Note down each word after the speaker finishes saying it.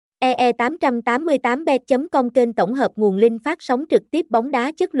EE888bet.com kênh tổng hợp nguồn link phát sóng trực tiếp bóng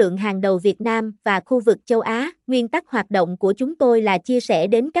đá chất lượng hàng đầu Việt Nam và khu vực châu Á. Nguyên tắc hoạt động của chúng tôi là chia sẻ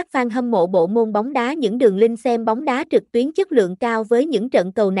đến các fan hâm mộ bộ môn bóng đá những đường link xem bóng đá trực tuyến chất lượng cao với những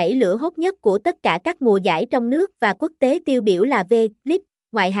trận cầu nảy lửa hot nhất của tất cả các mùa giải trong nước và quốc tế tiêu biểu là V-League,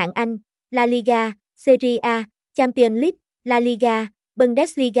 ngoại hạng Anh, La Liga, Serie A, Champions League, La Liga,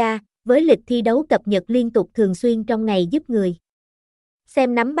 Bundesliga, với lịch thi đấu cập nhật liên tục thường xuyên trong ngày giúp người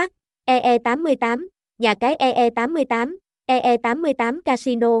xem nắm bắt. EE88, nhà cái EE88, EE88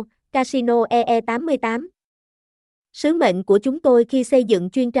 Casino, Casino EE88. Sứ mệnh của chúng tôi khi xây dựng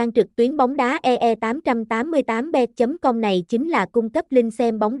chuyên trang trực tuyến bóng đá EE888bet.com này chính là cung cấp link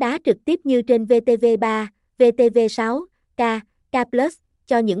xem bóng đá trực tiếp như trên VTV3, VTV6, K, K+,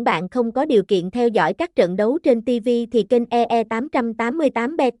 cho những bạn không có điều kiện theo dõi các trận đấu trên TV thì kênh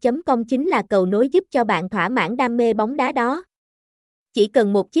EE888bet.com chính là cầu nối giúp cho bạn thỏa mãn đam mê bóng đá đó. Chỉ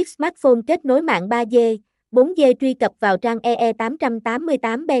cần một chiếc smartphone kết nối mạng 3G, 4G truy cập vào trang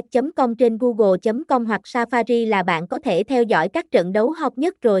EE888bet.com trên google.com hoặc Safari là bạn có thể theo dõi các trận đấu hot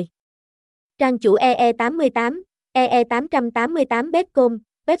nhất rồi. Trang chủ EE88, EE888bet.com,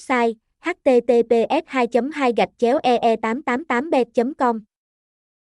 website https 2 2 ee888bet com